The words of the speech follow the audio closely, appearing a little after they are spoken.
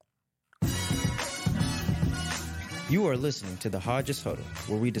You are listening to the Hodges Huddle,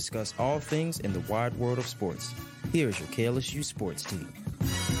 where we discuss all things in the wide world of sports. Here is your KLSU sports team.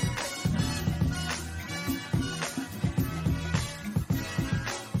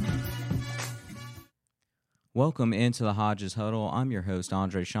 Welcome into the Hodges Huddle. I'm your host,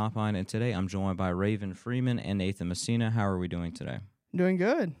 Andre Champagne, and today I'm joined by Raven Freeman and Nathan Messina. How are we doing today? Doing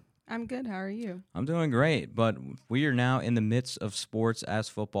good. I'm good. How are you? I'm doing great, but we are now in the midst of sports as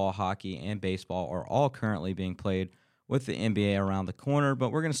football, hockey, and baseball are all currently being played with the NBA around the corner.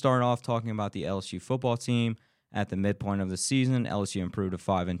 But we're going to start off talking about the LSU football team. At the midpoint of the season, LSU improved to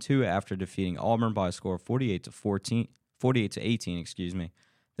 5-2 after defeating Auburn by a score of 48-18.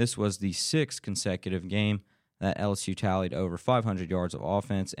 This was the sixth consecutive game that LSU tallied over 500 yards of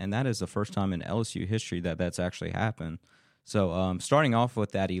offense, and that is the first time in LSU history that that's actually happened. So starting off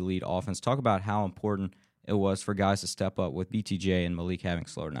with that elite offense, talk about how important it was for guys to step up with BTJ and Malik having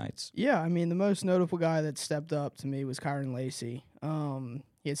slower nights. Yeah, I mean, the most notable guy that stepped up to me was Kyron Lacey.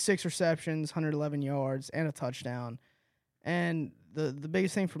 He had 6 receptions, 111 yards, and a touchdown. And the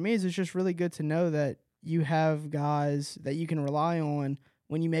biggest thing for me is it's just really good to know that you have guys that you can rely on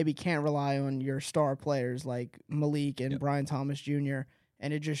when you maybe can't rely on your star players like Malik and Brian Thomas Jr.,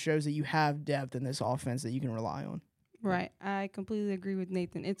 and it just shows that you have depth in this offense that you can rely on. Right. I completely agree with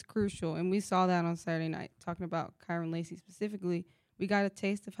Nathan. It's crucial, and we saw that on Saturday night, talking about Kyron Lacey specifically. We got a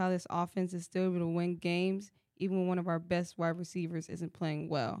taste of how this offense is still able to win games, even when one of our best wide receivers isn't playing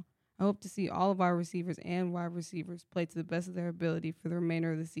well. I hope to see all of our receivers and wide receivers play to the best of their ability for the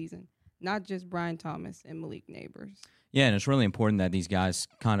remainder of the season, not just Brian Thomas and Malik Neighbors. Yeah, and it's really important that these guys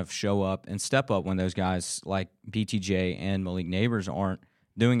kind of show up and step up when those guys like BTJ and Malik Neighbors aren't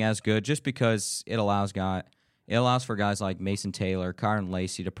doing as good, just because it allows for guys like Mason Taylor, Kyron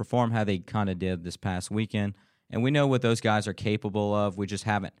Lacey to perform how they kind of did this past weekend. And we know what those guys are capable of. We just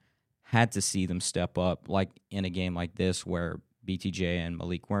haven't had to see them step up like in a game like this where BTJ and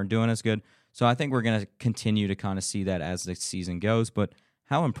Malik weren't doing as good. So I think we're going to continue to kind of see that as the season goes. But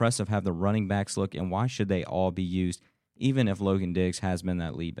how impressive have the running backs look, and why should they all be used, even if Logan Diggs has been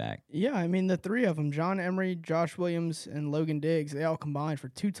that lead back? Yeah, I mean, the three of them, John Emery, Josh Williams, and Logan Diggs, they all combined for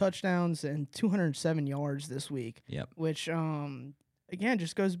 2 touchdowns and 207 yards this week. Yep. Which, again,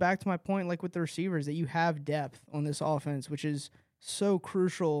 just goes back to my point, like with the receivers, that you have depth on this offense, which is so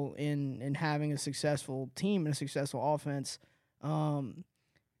crucial in having a successful team and a successful offense.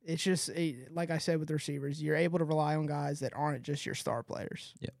 It's just, like I said with the receivers, you're able to rely on guys that aren't just your star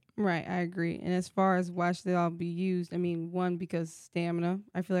players. Yep. Right, I agree. And as far as why should they all be used, I mean, one, because stamina.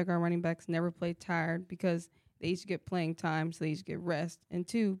 I feel like our running backs never play tired because they each get playing time, so they each get rest. And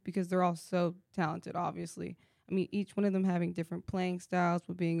 2, because they're all so talented, obviously. I mean, each one of them having different playing styles,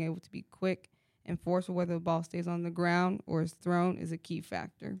 but being able to be quick and forceful, whether the ball stays on the ground or is thrown, is a key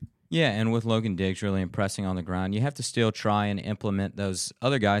factor. Yeah, and with Logan Diggs really impressing on the ground, you have to still try and implement those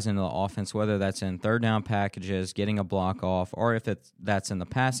other guys into the offense, whether that's in third down packages, getting a block off, or if that's in the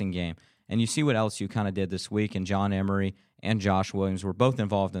passing game. And you see what LSU kind of did this week, and John Emery and Josh Williams were both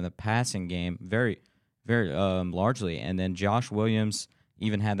involved in the passing game very, very largely. And then Josh Williams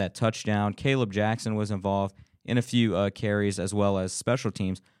even had that touchdown. Caleb Jackson was involved in a few carries as well as special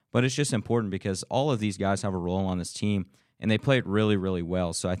teams. But it's just important because all of these guys have a role on this team, and they played really, really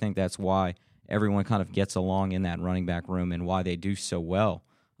well. So I think that's why everyone kind of gets along in that running back room and why they do so well.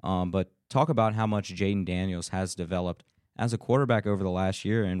 But talk about how much Jaden Daniels has developed as a quarterback over the last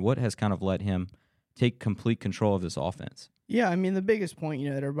year and what has kind of let him take complete control of this offense. Yeah, I mean, the biggest point,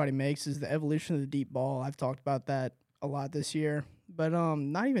 that everybody makes is the evolution of the deep ball. I've talked about that a lot this year. But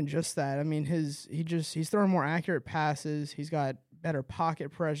not even just that. I mean, he's throwing more accurate passes. He's got better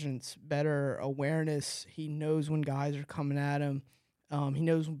pocket presence, better awareness. He knows when guys are coming at him. He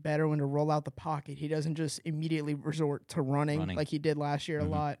knows better when to roll out the pocket. He doesn't just immediately resort to running. Like he did last year a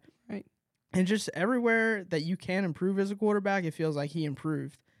lot. Right. And just everywhere that you can improve as a quarterback, it feels like he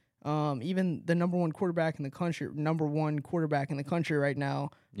improved. Even the number one quarterback in the country right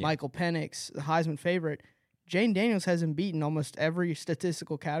now, Michael Penix, the Heisman favorite, Jane Daniels has him beaten almost every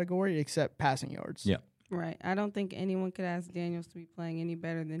statistical category except passing yards. Yeah. Right. I don't think anyone could ask Daniels to be playing any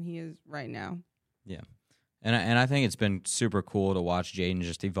better than he is right now. Yeah. And I think it's been super cool to watch Jaden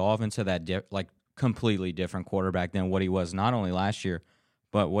just evolve into that completely different quarterback than what he was not only last year,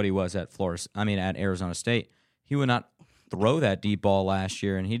 but what he was at Arizona State. He would not throw that deep ball last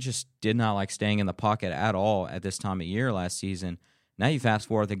year, and he just did not like staying in the pocket at all at this time of year last season. Now you fast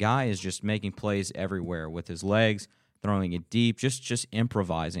forward, the guy is just making plays everywhere with his legs, throwing it deep, just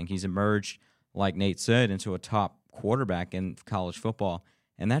improvising. He's emerged, like Nate said, into a top quarterback in college football.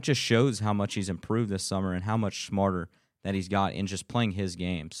 And that just shows how much he's improved this summer and how much smarter that he's got in just playing his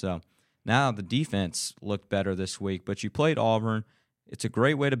game. So Now the defense looked better this week, but you played Auburn. It's a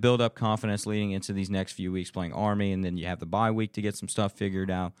great way to build up confidence leading into these next few weeks playing Army, and then you have the bye week to get some stuff figured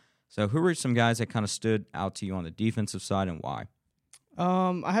out. So who are some guys that kind of stood out to you on the defensive side and why?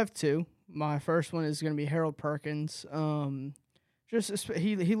 I have two. My first one is going to be Harold Perkins.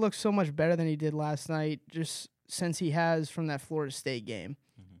 He looks so much better than he did last night, just since he has from that Florida State game.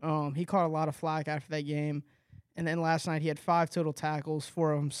 He caught a lot of flack after that game, and then last night he had 5 total tackles,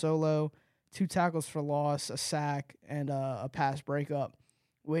 4 of them solo, 2 tackles for loss, a sack, and a pass breakup,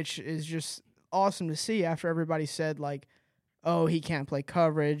 which is just awesome to see after everybody said, like, oh, he can't play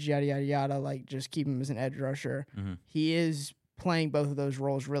coverage, yada, yada, yada, like, just keep him as an edge rusher. He is playing both of those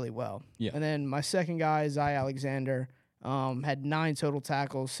roles really well. Yeah. And then my second guy, Zy Alexander, had 9 total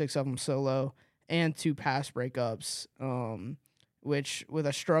tackles, 6 of them solo, and 2 pass breakups, which with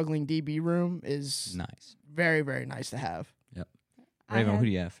a struggling DB room is nice. Very, very nice to have. Yep. Raven, who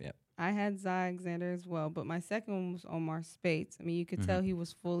do you have? Yep. I had Zy Alexander as well, but my second one was Omar Spates. I mean, you could tell he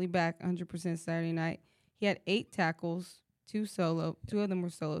was fully back 100% Saturday night. He had 8 tackles, 2 solo. 2 of them were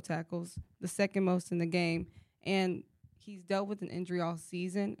solo tackles, the second most in the game. And he's dealt with an injury all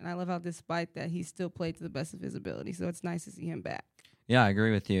season, and I love how despite that, he still played to the best of his ability. So it's nice to see him back. Yeah, I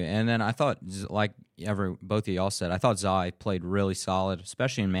agree with you. And then I thought, like both of y'all said, I thought Zy played really solid,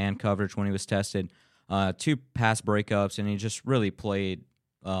 especially in man coverage when he was tested. 2 pass breakups, and he just really played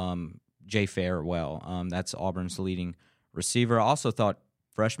Jay Fair well. That's Auburn's leading receiver. I also thought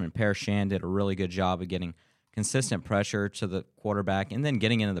freshman Pear Shan did a really good job of getting consistent pressure to the quarterback and then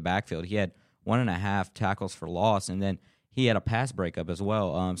getting into the backfield. He had 1.5 tackles for loss, and then he had a pass breakup as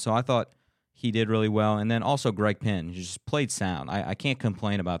well. So I thought he did really well. And then also Greg Penn, he just played sound. I can't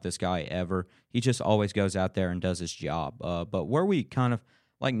complain about this guy ever. He just always goes out there and does his job. But where we kind of,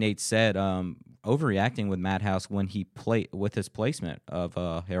 like Nate said, overreacting with Matt House when he played with his placement of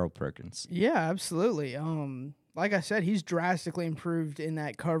Harold Perkins. Yeah, absolutely. Like I said, he's drastically improved in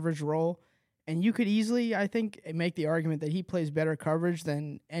that coverage role. And you could easily, I think, make the argument that he plays better coverage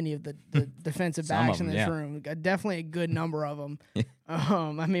than any of the defensive backs in this room. Definitely a good number of them.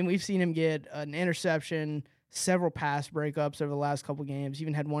 I mean, we've seen him get an interception, several pass breakups over the last couple games.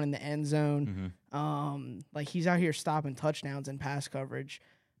 Even had one in the end zone. Like, he's out here stopping touchdowns in pass coverage.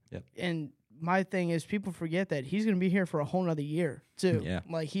 Yep. And my thing is, people forget that he's going to be here for a whole nother year, too. Yeah.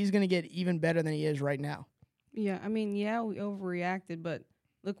 Like, he's going to get even better than he is right now. Yeah, I mean, we overreacted, but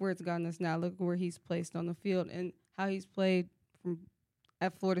look where it's gotten us now. Look where he's placed on the field and how he's played from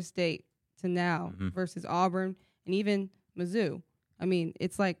at Florida State to now versus Auburn and even Mizzou. I mean,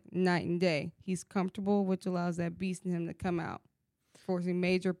 it's like night and day. He's comfortable, which allows that beast in him to come out, forcing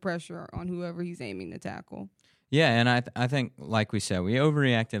major pressure on whoever he's aiming to tackle. Yeah, and I think, like we said, we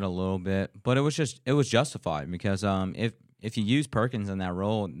overreacted a little bit, but it was justified because if you use Perkins in that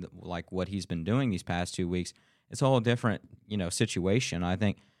role, like what he's been doing these past 2 weeks, it's a whole different, situation. I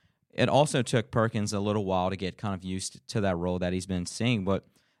think it also took Perkins a little while to get kind of used to that role that he's been seeing, but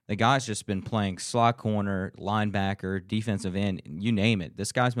the guy's just been playing slot corner, linebacker, defensive end, you name it.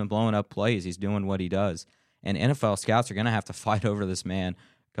 This guy's been blowing up plays. He's doing what he does. And NFL scouts are going to have to fight over this man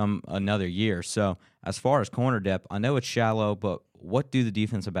come another year. So as far as corner depth, I know it's shallow, but what do the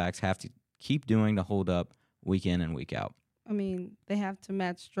defensive backs have to keep doing to hold up week in and week out? I mean, they have to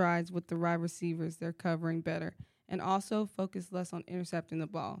match strides with the wide receivers they're covering better and also focus less on intercepting the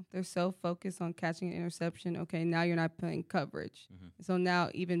ball. They're so focused on catching an interception. Okay, now you're not playing coverage. So now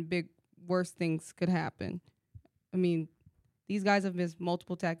even worse things could happen. I mean, these guys have missed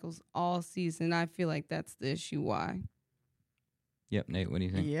multiple tackles all season. I feel like that's the issue why. Yep, Nate, what do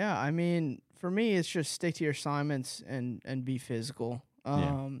you think? Yeah, I mean, for me, it's just stick to your assignments and be physical,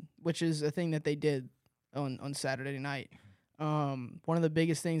 which is a thing that they did on Saturday night. One of the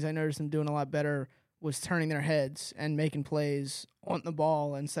biggest things I noticed them doing a lot better was turning their heads and making plays on the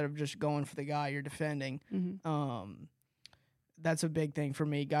ball instead of just going for the guy you're defending. That's a big thing for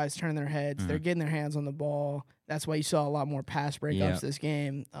me. Guys turning their heads. They're getting their hands on the ball. That's why you saw a lot more pass breakups this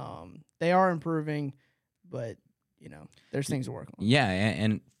game. They are improving, but, there's things to work on. Yeah,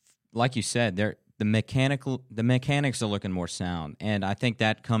 and like you said, the mechanics are looking more sound, and I think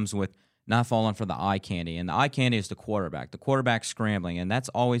that comes with not falling for the eye candy. And the eye candy is the quarterback. The quarterback scrambling, and that's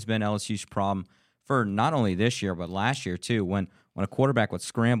always been LSU's problem for not only this year but last year too. When a quarterback would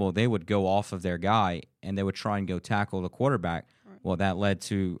scramble, they would go off of their guy and they would try and go tackle the quarterback. Right. Well, that led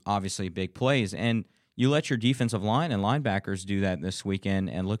to obviously big plays. And you let your defensive line and linebackers do that this weekend,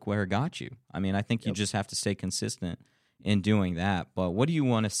 and look where it got you. I mean, I think you just have to stay consistent in doing that. But what do you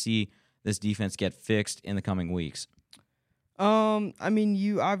want to see this defense get fixed in the coming weeks? I mean,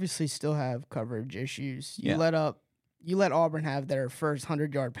 you obviously still have coverage issues. You let up, you let Auburn have their first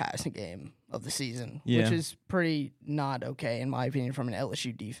 100-yard passing game of the season, which is pretty not okay, in my opinion, from an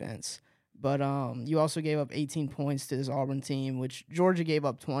LSU defense. But you also gave up 18 points to this Auburn team, which Georgia gave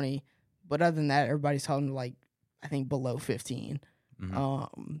up 20. But other than that, everybody's held them, like, I think below 15.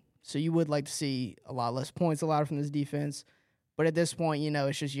 Mm-hmm. So you would like to see a lot less points allowed from this defense. But at this point,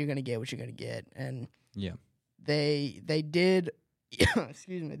 it's just you're going to get what you're going to get. And they did,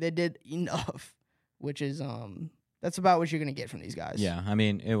 excuse me, they did enough, which is that's about what you're going to get from these guys. Yeah, I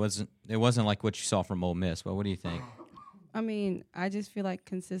mean, it wasn't like what you saw from Ole Miss, but what do you think? I mean, I just feel like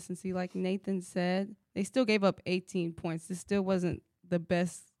consistency, like Nathan said, they still gave up 18 points. This still wasn't the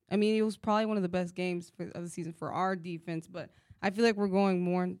best. I mean, it was probably one of the best games of the season for our defense, but I feel like we're going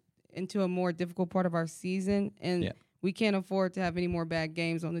more into a more difficult part of our season, and we can't afford to have any more bad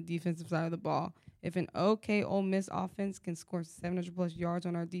games on the defensive side of the ball. If an okay Ole Miss offense can score 700-plus yards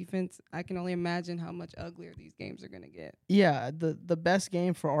on our defense, I can only imagine how much uglier these games are going to get. Yeah, the best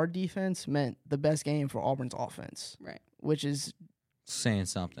game for our defense meant the best game for Auburn's offense. Right. Which is saying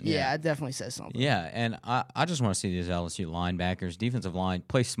something. Yeah, it definitely says something. Yeah, and I just want to see these LSU linebackers, defensive line,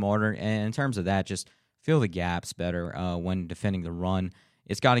 play smarter. And in terms of that, just fill the gaps better when defending the run.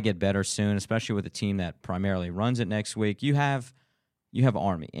 It's got to get better soon, especially with a team that primarily runs it next week. You have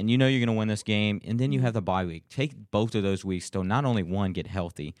Army, and you're going to win this game, and then you have the bye week. Take both of those weeks to not only, one, get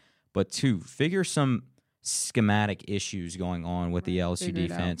healthy, but two, figure some schematic issues going on with the LSU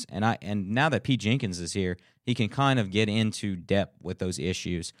defense. And now that Pete Jenkins is here, he can kind of get into depth with those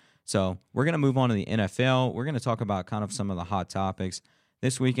issues. So we're going to move on to the NFL. We're going to talk about kind of some of the hot topics.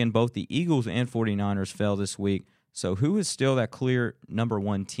 This weekend, both the Eagles and 49ers fell this week. So who is still that clear number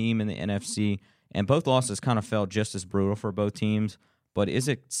one team in the NFC? And both losses kind of felt just as brutal for both teams. But is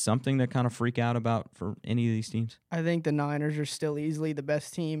it something to kind of freak out about for any of these teams? I think the Niners are still easily the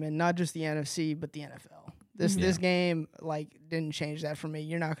best team, and not just the NFC, but the NFL. This game didn't change that for me.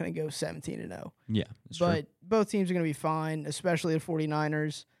 You're not going to go 17-0. Yeah, but both teams are going to be fine, especially the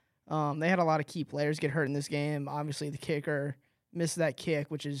 49ers. They had a lot of key players get hurt in this game. Obviously, the kicker missed that kick,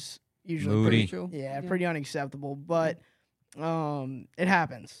 which is usually pretty unacceptable. But it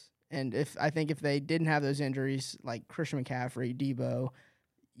happens. And I think if they didn't have those injuries, like Christian McCaffrey, Debo,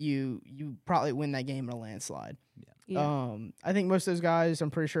 you probably win that game in a landslide. Yeah. I think most of those guys, I'm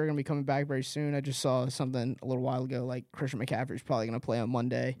pretty sure, are going to be coming back very soon. I just saw something a little while ago, like Christian McCaffrey's probably going to play on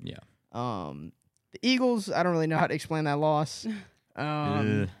Monday. Yeah. The Eagles, I don't really know how to explain that loss. It's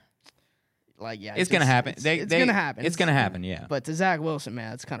going to happen. It's going to happen. It's going to happen, yeah. But to Zach Wilson,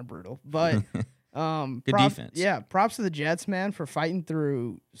 man, it's kind of brutal. But good defense. Yeah, props to the Jets, man, for fighting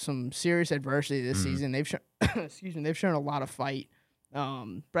through some serious adversity this season. They've they've shown a lot of fight.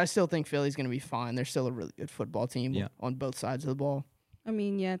 But I still think Philly's going to be fine. They're still a really good football team on both sides of the ball. I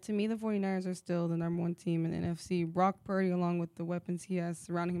mean, to me, the 49ers are still the number one team in the NFC. Brock Purdy, along with the weapons he has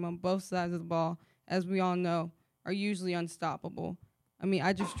surrounding him on both sides of the ball, as we all know, are usually unstoppable. I mean,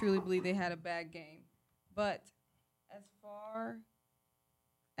 I just truly believe they had a bad game. But as far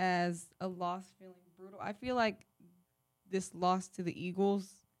as a loss feeling brutal, I feel like this loss to the Eagles,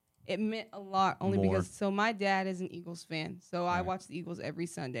 it meant a lot only because my dad is an Eagles fan, so I watch the Eagles every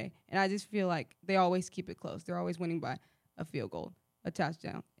Sunday, and I just feel like they always keep it close. They're always winning by a field goal, a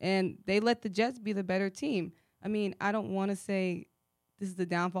touchdown, and they let the Jets be the better team. I mean, I don't want to say this is the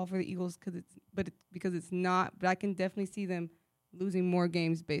downfall for the Eagles because it's not, but I can definitely see them losing more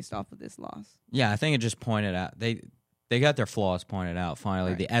games based off of this loss. Yeah, I think it just pointed out they got their flaws pointed out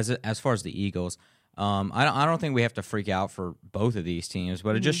finally. Right. As far as the Eagles. I don't think we have to freak out for both of these teams,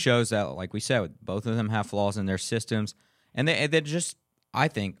 but it just shows that, like we said, both of them have flaws in their systems. And they just, I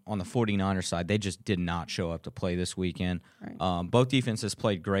think, on the 49ers side, they just did not show up to play this weekend. Right. Both defenses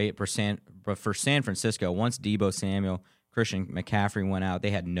played great, but for San Francisco, once Debo Samuel, Christian McCaffrey went out,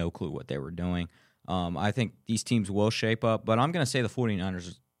 they had no clue what they were doing. I think these teams will shape up, but I'm going to say the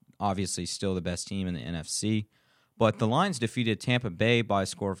 49ers are obviously still the best team in the NFC. But the Lions defeated Tampa Bay by a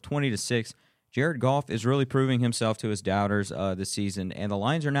score of 20-6. Jared Goff is really proving himself to his doubters this season, and the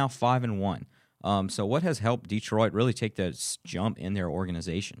Lions are now 5-1. So what has helped Detroit really take this jump in their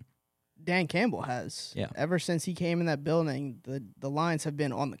organization? Dan Campbell has. Yeah. Ever since he came in that building, the Lions have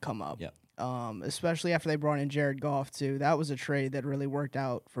been on the come up. Yep. Especially after they brought in Jared Goff, too. That was a trade that really worked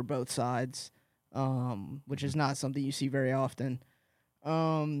out for both sides, which is not something you see very often.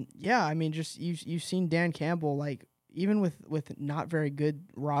 I mean, just you've seen Dan Campbell, even with not very good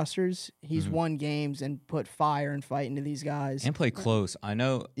rosters, he's won games and put fire and fight into these guys. And play close. I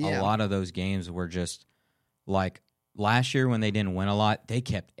know a lot of those games were just like last year when they didn't win a lot, they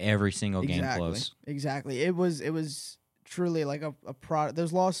kept every single game close. Exactly. It was truly like a product.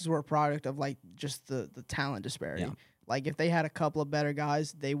 Those losses were a product of just the talent disparity. Like, if they had a couple of better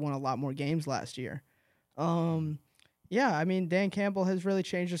guys, they won a lot more games last year. Yeah, I mean, Dan Campbell has really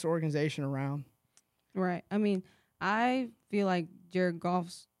changed this organization around. Right. I mean, I feel like Jared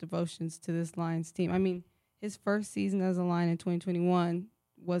Goff's devotions to this Lions team. I mean, his first season as a Lion in 2021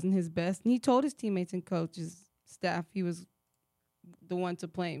 wasn't his best. And he told his teammates and coaches, staff, he was the one to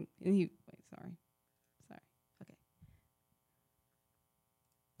blame. And sorry.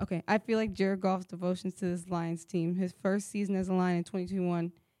 Okay, I feel like Jared Goff's devotions to this Lions team, his first season as a Lion in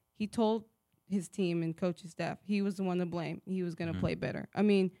 2021, he told his team and coaching staff he was the one to blame. He was going to play better. I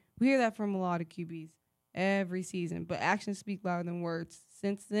mean, we hear that from a lot of QBs every season, but actions speak louder than words.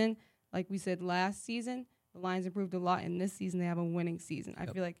 Since then, like we said last season, the Lions improved a lot, and this season they have a winning season. I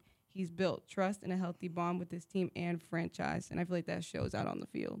feel like he's built trust and a healthy bond with his team and franchise, and I feel like that shows out on the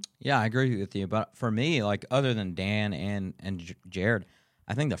field. Yeah, I agree with you. But for me, like other than Dan and Jared,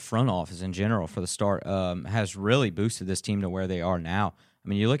 I think the front office in general for the start has really boosted this team to where they are now. I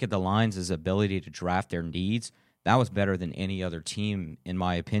mean, you look at the Lions' ability to draft their needs. That was better than any other team, in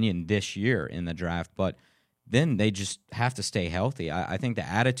my opinion, this year in the draft. But then they just have to stay healthy. I think the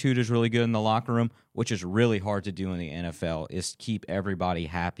attitude is really good in the locker room, which is really hard to do in the NFL, is keep everybody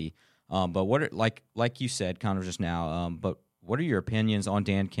happy. But what, like you said, kind of just now, but what are your opinions on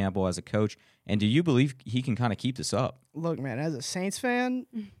Dan Campbell as a coach, and do you believe he can kind of keep this up? Look, man, as a Saints fan,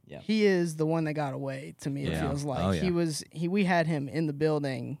 he is the one that got away. To me, it feels like we had him in the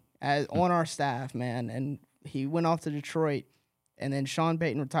building on our staff, man, and he went off to Detroit, and then Sean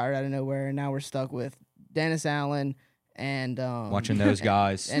Payton retired out of nowhere, and now we're stuck with Dennis Allen and watching those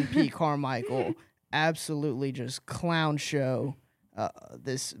guys and Pete Carmichael. Absolutely, just clown show.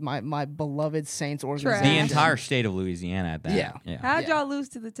 This my beloved Saints organization. The entire state of Louisiana at that. Yeah. How'd y'all lose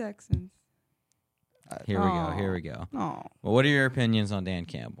to the Texans? Here we go. Oh. Well, what are your opinions on Dan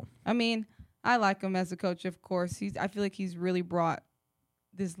Campbell? I mean, I like him as a coach, of course. I feel like he's really brought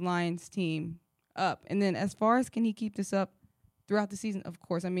this Lions team up. And then as far as can he keep this up throughout the season, of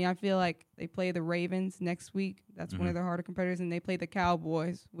course. I mean, I feel like they play the Ravens next week. That's one of their harder competitors. And they play the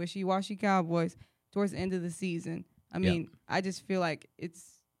Cowboys, wishy-washy Cowboys, towards the end of the season. I mean, I just feel like it's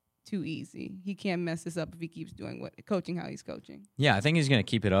too easy. He can't mess this up if he keeps doing coaching how he's coaching. Yeah, I think he's going to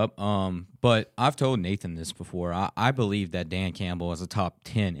keep it up. But I've told Nathan this before. I believe that Dan Campbell is a top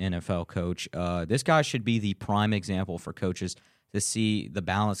 10 NFL coach. This guy should be the prime example for coaches to see the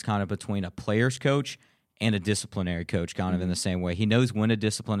balance kind of between a player's coach and a disciplinary coach kind of in the same way. He knows when to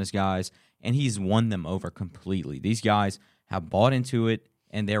discipline his guys, and he's won them over completely. These guys have bought into it,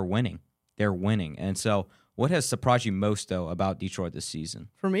 and they're winning. They're winning. And so what has surprised you most, though, about Detroit this season?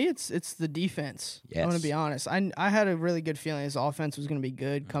 For me, it's the defense. Yes. I'm going to be honest. I had a really good feeling his offense was going to be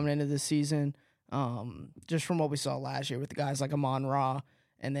good coming into this season, just from what we saw last year with the guys like Amon-Ra,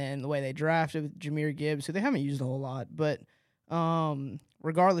 and then the way they drafted with Jahmyr Gibbs, who they haven't used a whole lot. But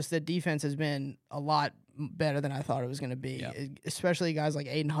regardless, the defense has been a lot better than I thought it was going to be, especially guys like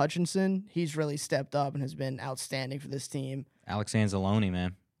Aiden Hutchinson. He's really stepped up and has been outstanding for this team. Alex Anzalone,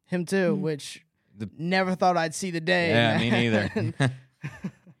 man. Him too, which never thought I'd see the day. Yeah, me neither.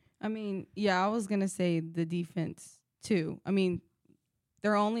 I mean, I was going to say the defense too. I mean,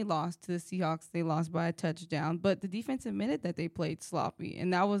 their only loss to the Seahawks, they lost by a touchdown, but the defense admitted that they played sloppy,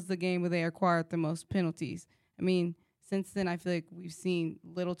 and that was the game where they acquired the most penalties. I mean, since then, I feel like we've seen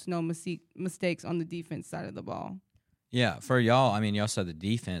little to no mistakes on the defense side of the ball. Yeah, for y'all, I mean, y'all said the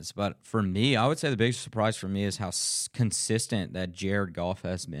defense, but for me, I would say the biggest surprise for me is how consistent that Jared Goff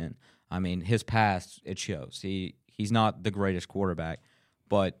has been. I mean, his past, it shows. He's not the greatest quarterback,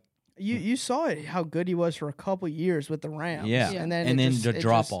 but you saw it, how good he was for a couple years with the Rams. Yeah, and then the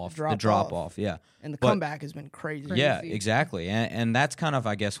drop off, yeah. And the comeback has been crazy. Yeah, exactly. And that's kind of,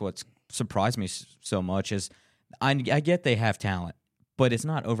 I guess, what's surprised me so much is I get they have talent, but it's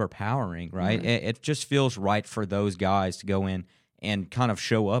not overpowering, right? Mm-hmm. It just feels right for those guys to go in and kind of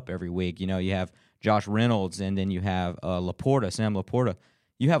show up every week. You know, you have Josh Reynolds, and then you have Sam Laporta.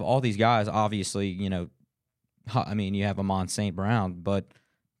 You have all these guys, obviously, you know, I mean, you have Amon St. Brown, but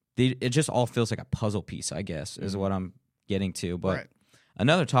it just all feels like a puzzle piece, I guess, is what I'm getting to. But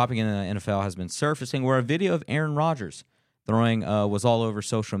another topic in the NFL has been surfacing where a video of Aaron Rodgers throwing was all over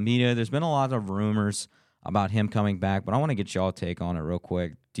social media. There's been a lot of rumors about him coming back, but I want to get y'all take on it real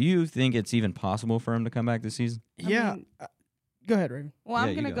quick. Do you think it's even possible for him to come back this season? Yeah. Go ahead, Raven. Well,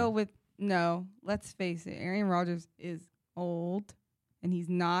 I'm going to go with no. Let's face it. Aaron Rodgers is old, and he's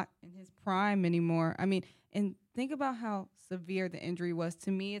not in his prime anymore. I mean, and think about how severe the injury was.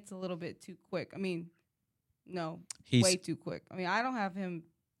 To me, it's a little bit too quick. I mean, no, way too quick. I mean, I don't have him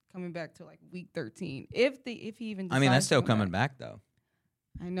coming back to like week 13. If he even decides I mean, that's still coming back though.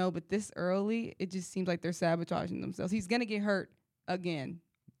 I know, but this early, it just seems like they're sabotaging themselves. He's going to get hurt again.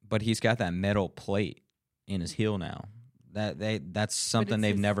 But he's got that metal plate in his heel now. That's something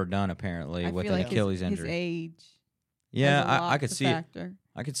they've never done apparently with an Achilles injury. His age. Yeah, I could see it.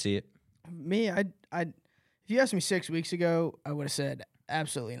 I could see it. Me, if you asked me 6 weeks ago, I would have said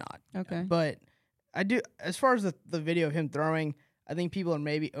absolutely not. Okay. But I do, as far as the video of him throwing, I think people are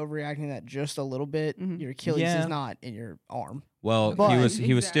maybe overreacting that just a little bit. Mm-hmm. Your Achilles is not in your arm. Well, but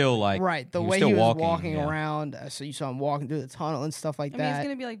he was still like right. The way he was walking around, so you saw him walking through the tunnel and stuff like that. I mean, it's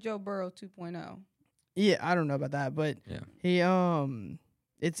gonna be like Joe Burrow 2.0. Yeah, I don't know about that, but he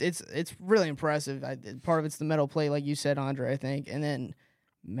it's really impressive. Part of it's the metal plate, like you said, Andre. I think, and then.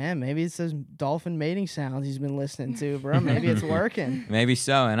 Man, maybe it's those dolphin mating sounds he's been listening to, bro. Maybe it's working. Maybe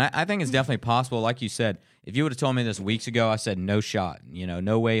so. And I think it's definitely possible. Like you said, if you would have told me this weeks ago, I said no shot.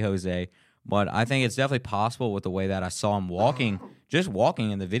 No way, Jose. But I think it's definitely possible with the way that I saw him walking, just walking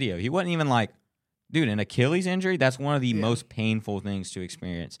in the video. He wasn't even like, dude, an Achilles injury, that's one of the most painful things to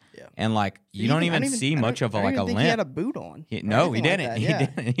experience. Yeah. And like, you don't even see much of a limp. He had a boot on. He didn't. He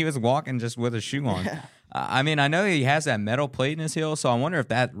didn't. He was walking just with a shoe on. Yeah. I mean, I know he has that metal plate in his heel, so I wonder if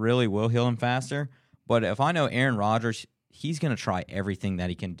that really will heal him faster. But if I know Aaron Rodgers, he's going to try everything that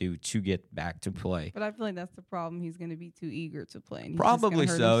he can do to get back to play. But I feel like that's the problem. He's going to be too eager to play. And probably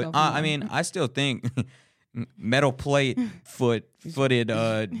so. I mean, I still think metal plate footed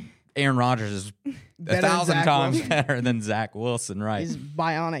Aaron Rodgers is 1,000 times better than Zach Wilson, right? He's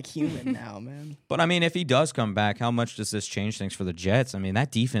bionic human now, man. But, I mean, if he does come back, how much does this change things for the Jets? I mean,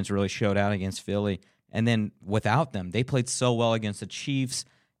 that defense really showed out against Philly. And then without them, they played so well against the Chiefs.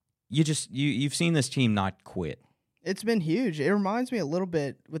 You've seen this team not quit. It's been huge. It reminds me a little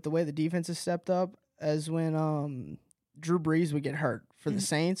bit with the way the defense has stepped up as when Drew Brees would get hurt for the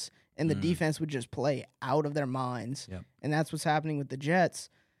Saints, and the defense would just play out of their minds. Yep. And that's what's happening with the Jets.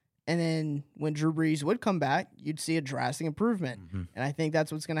 And then when Drew Brees would come back, you'd see a drastic improvement. Mm-hmm. And I think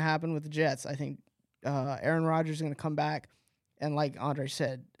that's what's going to happen with the Jets. I think Aaron Rodgers is going to come back, and like Andre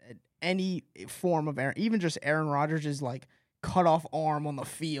said, any form of even just Aaron Rodgers' like cut off arm on the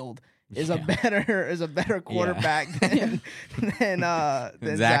field is a better quarterback than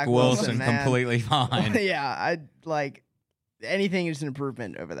Zach Wilson, completely fine. Yeah, I like anything is an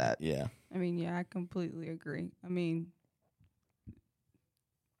improvement over that. Yeah. I mean, yeah, I completely agree. I mean,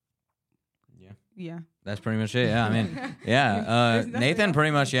 yeah. That's pretty much it. Yeah, I mean, yeah. Nathan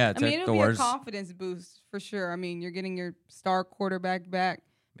pretty much took the words. It'll be a confidence boost for sure. I mean, you're getting your star quarterback back.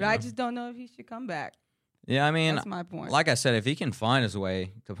 But I just don't know if he should come back. Yeah, I mean, that's my point. Like I said, if he can find his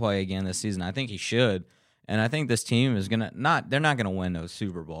way to play again this season, I think he should. And I think this team is they're not gonna win no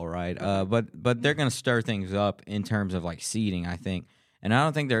Super Bowl, right? But they're gonna stir things up in terms of like seeding, I think. And I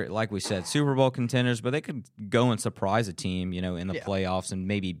don't think they're, like we said, Super Bowl contenders, but they could go and surprise a team, in the playoffs and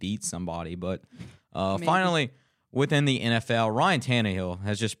maybe beat somebody. But finally, within the NFL, Ryan Tannehill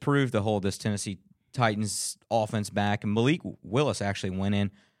has just proved to hold this Tennessee Titans offense back, and Malik Willis actually went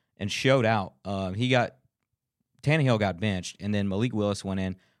in and showed out. Tannehill got benched, and then Malik Willis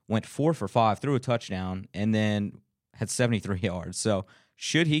went 4 for 5, threw a touchdown, and then had 73 yards. So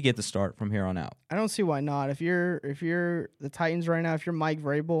should he get the start from here on out? I don't see why not. If you're the Titans right now, if you're Mike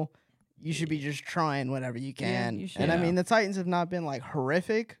Vrabel, you should be just trying whatever you can. Yeah, you should. And I mean, the Titans have not been like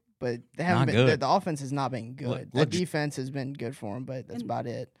horrific, but they haven't been good. The offense has not been good. The defense has been good for them, but that's about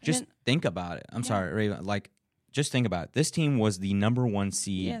it. Just think about it. I'm sorry, Raven. Just think about it. This team was the number 1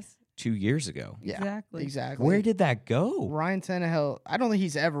 seed 2 years ago. Yeah, exactly. Where did that go? Ryan Tannehill, I don't think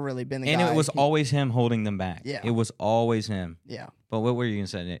he's ever really been the guy. And it was always him holding them back. Yeah. It was always him. Yeah. But what were you going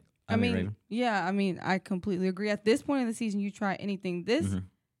to say, Nick? I mean, Raven? Yeah, I mean, I completely agree. At this point in the season, you try anything. This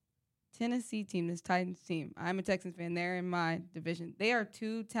Tennessee team, this Titans team, I'm a Texans fan. They're in my division. They are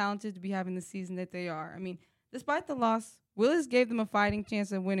too talented to be having the season that they are. I mean, despite the loss, Willis gave them a fighting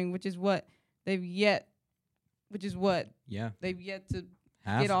chance of winning, which is what they've yet to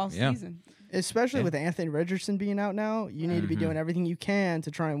get all season. Especially with Anthony Richardson being out now, you need to be doing everything you can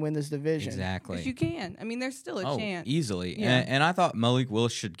to try and win this division. Exactly. Yes, you can. I mean, there's still a chance. Easily. Yeah. And I thought Malik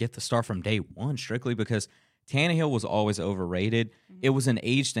Willis should get the start from day one strictly because Tannehill was always overrated. Mm-hmm. It was an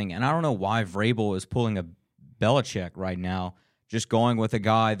age thing. And I don't know why Vrabel is pulling a Belichick right now, just going with a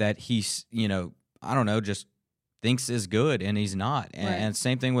guy that he's, just thinks is good and he's not. And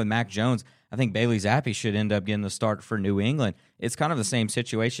same thing with Mac Jones. I think Bailey Zappi should end up getting the start for New England. It's kind of the same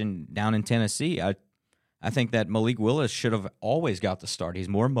situation down in Tennessee. I think that Malik Willis should have always got the start. He's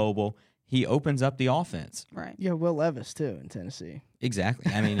more mobile. He opens up the offense. Right. Yeah, Will Levis, too, in Tennessee. Exactly.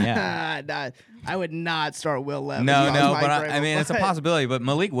 I mean, yeah. I would not start Will Levis. No, but I mean, it's a possibility. But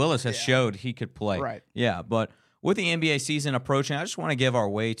Malik Willis has showed he could play. Right. Yeah, but with the NBA season approaching, I just want to give our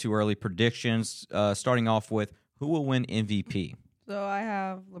way too early predictions, starting off with who will win MVP. So I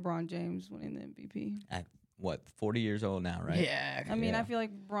have LeBron James winning the MVP. At what, 40 years old now, right? Yeah. I mean, I feel like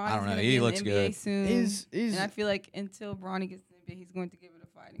Bronny I don't is know. going to He be in looks the NBA good. soon. He's and I feel like until Bronny gets in the NBA, he's going to give it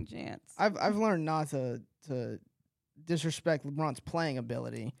a fighting chance. I've learned not to disrespect LeBron's playing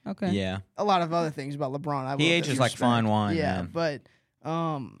ability. Okay. Yeah. A lot of other things about LeBron I will He ages like disrespect. fine wine, Yeah, man. but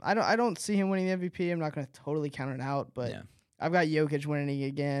I don't see him winning the MVP. I'm not going to totally count it out, but Yeah. I've got Jokic winning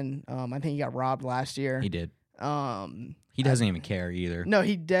again. I think he got robbed last year. He did. Um, He doesn't even care either. no,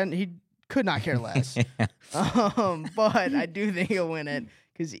 he didn't. He could not care less. But I do think he'll win it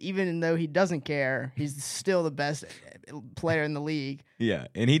because even though he doesn't care, he's still the best player in the league. Yeah,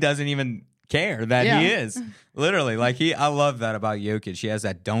 and he doesn't even care that Yeah. he is. Literally, I love that about Jokic. He has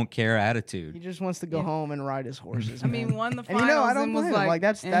that don't care He attitude. just wants to go home and ride his horses. I mean, man. won the and finals I don't was blame him. Like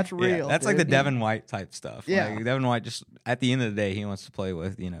that's eh. real. Yeah, that's like the dude. Devin White type stuff. Yeah. Like, Devin White just at the end of the day he wants to play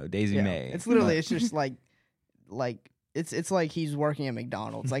with Daisy Yeah. May. It's literally it's just like it's like he's working at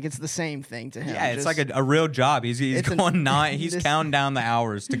McDonald's. Like it's the same thing to him. yeah, it's Just- like a real job. He's It's an- going nine. He's this- counting down the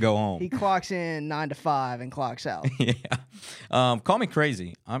hours to go home. he clocks in 9 to 5 and clocks out. Yeah. Call me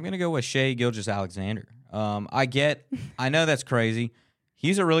crazy. I'm gonna go with Shea Gilgeous-Alexander. I know that's crazy.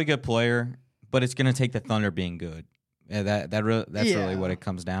 He's a really good player, but it's gonna take the Thunder being good. Yeah, that's really what it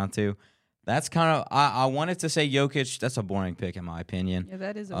comes down to. That's kind of I wanted to say Jokic. That's a boring pick in my opinion. Yeah,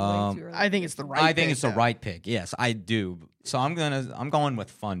 that is a way too early. I think it's the right. I think pick, it's the though. right pick. Yes, I do. So I'm going with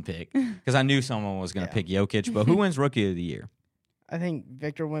fun pick because I knew someone was gonna Yeah. pick Jokic. But who wins Rookie of the Year? I think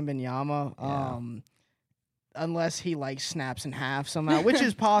Victor Wembanyama. Yeah. Unless he like snaps in half somehow, which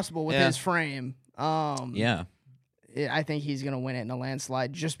is possible with Yeah. his frame. Yeah, I think he's gonna win it in a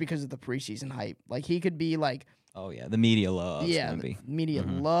landslide just because of the preseason hype. Like he could be like, oh yeah, the media loves yeah, Wemby. the media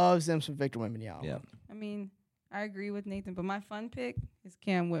Mhm. loves them some Victor Wembanyama. Yeah, I mean, I agree with Nathan, but my fun pick is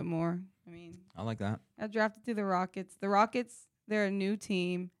Cam Whitmore. I mean, I like that. I drafted to the Rockets. The Rockets, they're a new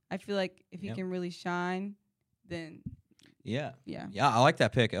team. I feel like if he Yep. can really shine, then Yeah. yeah. Yeah, I like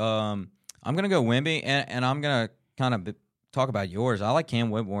that pick. I'm gonna go Wemby, and I'm gonna kind of talk about yours. I like Cam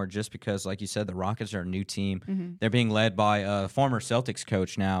Whitmore just because, like you said, the Rockets are a new team. Mm-hmm. They're being led by a former Celtics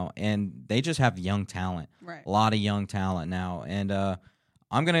coach now, and they just have young talent. Right. A lot of young talent now, and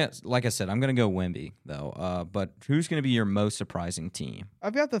I'm gonna, like I said, I'm gonna go Wemby though. But who's gonna be your most surprising team?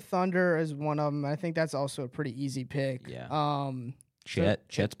 I've got the Thunder as one of them. I think that's also a pretty easy pick. Yeah. So-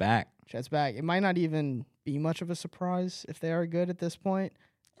 Chet's back. Chet's back. It might not even be much of a surprise if they are good at this point.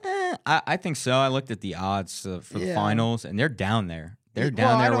 I think so. I looked at the odds for the Yeah. finals, and they're down there. They're Well,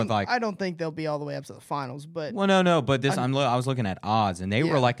 down I there don't- with like. I don't think they'll be all the way up to the finals, but Well, no, but this I was looking at odds, and they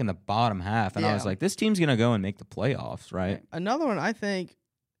Yeah. were like in the bottom half, and I was Yeah. like, this team's gonna go and make the playoffs, right? another one I think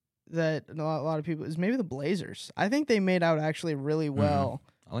that a lot of people is maybe the Blazers. I think they made out actually really well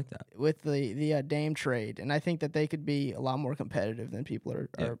I like that. with the Dame trade, and I think that they could be a lot more competitive than people are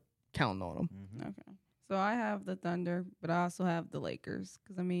Yeah. counting on them. Okay. So I have the Thunder, but I also have the Lakers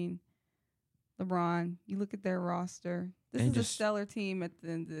because I mean, LeBron. You look at their roster. This They is a just- stellar team. At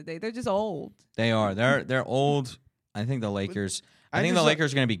the end of the day, they're just old. They are. They're old. I think the Lakers. I think the just-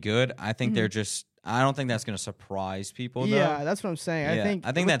 Lakers are gonna be good. I think Mhm. they're just. I don't think that's gonna surprise people. Though. Yeah, that's what I'm saying. Yeah,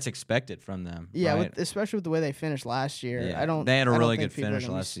 I think that's expected from them. yeah, right? especially with the way they finished last year. Yeah. I don't. They had a I don't really think good people are finish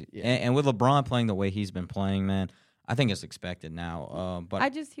gonna be last season, yeah. and with LeBron playing the way he's been playing, man, I think it's expected now. But I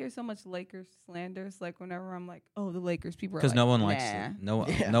just hear so much Lakers slander. It's like whenever I'm like, oh, the Lakers, people are because like, no one likes nah.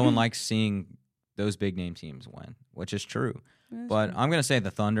 Yeah. no one likes seeing those big name teams win, which is true. That's But true. I'm going to say the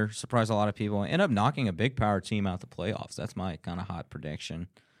Thunder surprise a lot of people, end up knocking a big power team out the playoffs. That's my kind of hot prediction.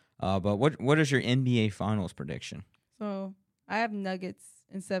 But what is your NBA Finals prediction? So I have Nuggets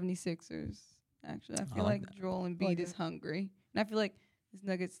and 76ers. Actually, I feel like like Joel Embiid is hungry, and I feel like this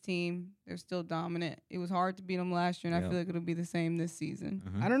Nuggets team, they're still dominant. It was hard to beat them last year, and Yep. I feel like it'll be the same this season.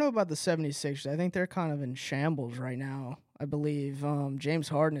 Mhm. I don't know about the 76ers. I think they're kind of in shambles right now. I believe James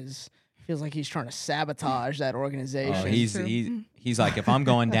Harden feels like he's trying to sabotage that organization. Oh, True. he's like, if I'm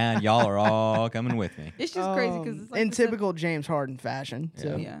going down, y'all are all coming with me. It's just crazy because it's like in the typical James Harden fashion.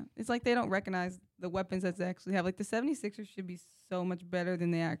 Yeah. Too. Yeah, it's like they don't recognize the weapons that they actually have. Like the 76ers should be so much better than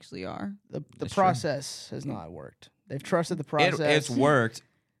they actually are. The That's true. process has not worked. They've trusted the It, process. it's worked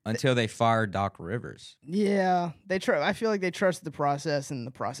until they fired Doc Rivers. Yeah, I feel like they trusted the process, and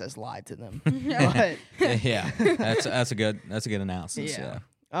the process lied to them. But Yeah, that's a good analysis. Yeah.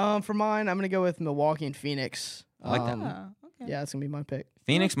 Yeah. for mine, I'm gonna go with Milwaukee and Phoenix. I like that. Ah, okay. Yeah, that's gonna be my pick.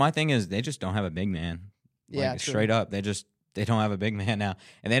 Phoenix, my thing is they just don't have a big man. Yeah, Like, true. straight up, they don't have a big man now,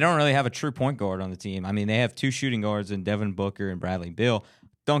 and they don't really have a true point guard on the team. I mean, they have two shooting guards in Devin Booker and Bradley Beal.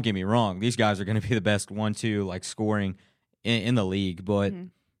 don't get me wrong. These guys are going to be the best 1-2 like scoring in the league, but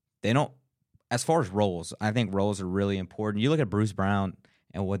they don't. As far as roles, I think roles are really important. You look at Bruce Brown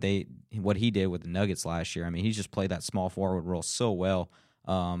and what he did with the Nuggets last year. I mean, he just played that small forward role so well,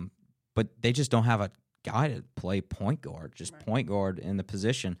 but they just don't have a guy to play point guard, point guard in the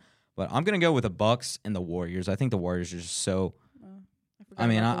position. But I'm going to go with the Bucks and the Warriors. I think the Warriors are just so.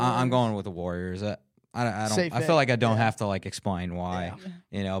 I'm going with the Warriors. I don't. I feel like I don't have to like explain why,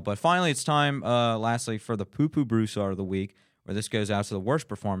 But finally, it's time. Lastly, for the Poo Poo Broussard of the week, where this goes out to the worst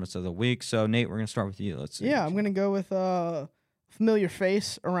performance of the week. So Nate, we're gonna start with you. Let's see. Yeah, I'm gonna go with a familiar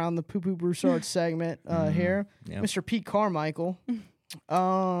face around the Poo Poo Broussard segment here, Mr. Pete Carmichael.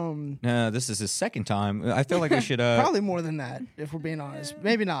 No, this is his second time. I feel like we should probably more than that, if we're being honest.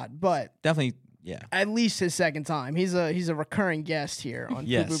 Maybe not, but definitely. Yeah, at least his second time. He's a recurring guest here on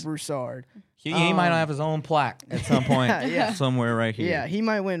Poo Poo Broussard. He might have his own plaque at some point, somewhere right here. Yeah, he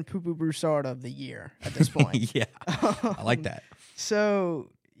might win Poo Poo Broussard of the year at this point. Yeah, I like that.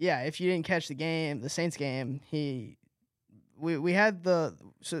 So yeah, if you didn't catch the Saints game, we had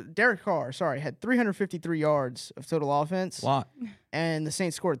Derek Carr, had 353 yards of total offense. A lot. And the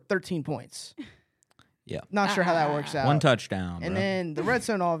Saints scored 13 points. Yeah. Not sure how that works out. One touchdown. And then the red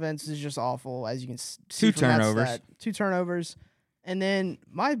zone offense is just awful, as you can see. Two turnovers. 2 turnovers. And then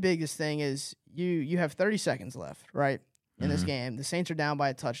my biggest thing is you have 30 seconds left, right, in this game. The Saints are down by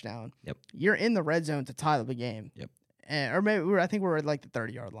a touchdown. Yep. You're in the red zone to tie the game. Yep. Or maybe I think we're at like the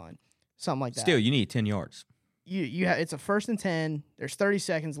 30-yard line, something like that. Still, you need 10 yards. It's a 1st and 10. There's 30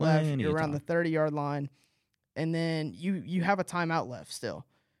 seconds left. You're around the 30-yard line. And then you have a timeout left still.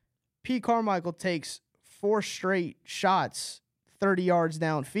 Pete Carmichael takes 4 straight shots 30 yards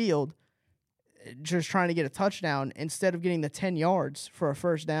downfield, just trying to get a touchdown instead of getting the 10 yards for a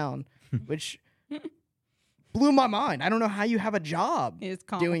first down, which blew my mind. I don't know how you have a job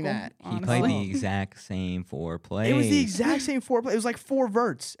doing that. He played the exact same 4 plays. It was the exact same 4 plays. It was like 4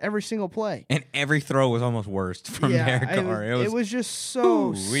 verts every single play. And every throw was almost worse from Derek Carr. It was just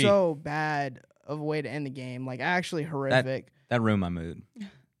so bad of a way to end the game. Like, actually horrific. That ruined my mood.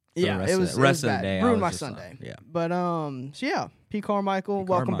 Yeah, it was the rest of the day. Ruined my Sunday. But Pete Carmichael,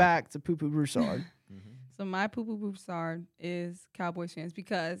 welcome back to Poo Poo Broussard. So my Poo Poo Broussard is Cowboys fans,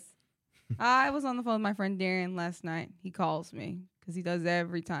 because I was on the phone with my friend Darren last night. He calls me because he does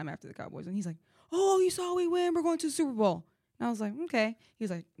every time after the Cowboys, and he's like, "Oh, you saw we win. We're going to the Super Bowl." And I was like, "Okay." He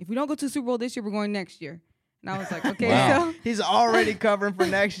was like, "If we don't go to the Super Bowl this year, we're going next year." And I was like, "Okay." Wow. So he's already covering for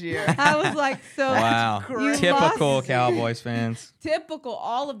next year. I was like, "So wow, typical Cowboys fans. Typical,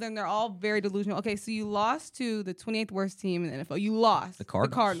 all of them. They're all very delusional." Okay, so you lost to the 28th worst team in the NFL. You lost the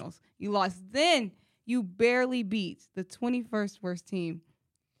Cardinals. You lost. Then you barely beat the 21st worst team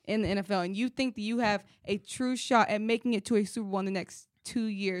in the NFL, and you think that you have a true shot at making it to a Super Bowl in the next 2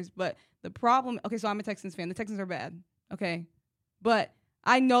 years. But the problem, okay, so I'm a Texans fan. The Texans are bad, okay? But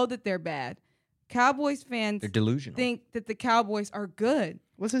I know that they're bad. Cowboys fans they're delusional. Think that the Cowboys are good.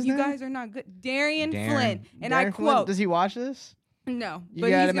 What's his name? You guys are not good. Darian Flynn. And Darren I Flynn? quote. Does he watch this? No. You but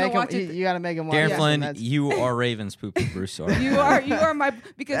gotta he's make watch him. it. You gotta make him watch. Darren Flynn, you are Ravens Poo Poo Broussard. You are my,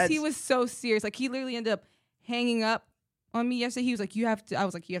 because he was so serious. Like, he literally ended up hanging up on me yesterday. He was like, I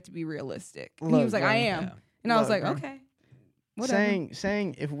was like, you have to be realistic. And he was like, I am. Yeah. And I was like, okay. Whatever.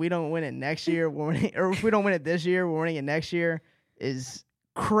 Saying if we don't win it next year, or if we don't win it this year, we're winning it next year is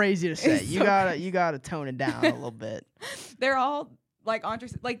crazy to say. You gotta tone it down a little bit. They're all like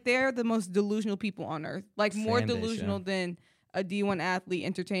they're the most delusional people on earth. Like, more delusional than a D1 athlete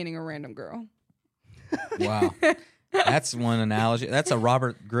entertaining a random girl. Wow. That's one analogy. That's a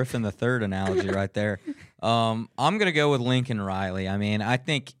Robert Griffin III analogy right there. I'm gonna go with Lincoln Riley. I mean, I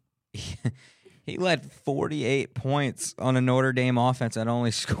think he led 48 points on a Notre Dame offense that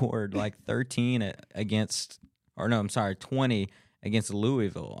only scored like 20 against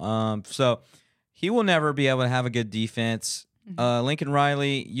Louisville. So he will never be able to have a good defense. Lincoln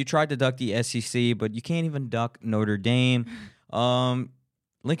Riley, you tried to duck the SEC, but you can't even duck Notre Dame.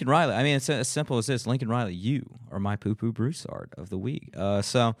 Lincoln Riley, I mean, it's as simple as this. Lincoln Riley, you are my Poo Poo Broussard of the week.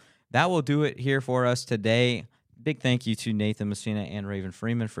 So that will do it here for us today. Big thank you to Nathan Messina and Raven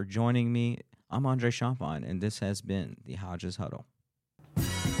Freeman for joining me. I'm Andre Champagne, and this has been the Hodges Huddle.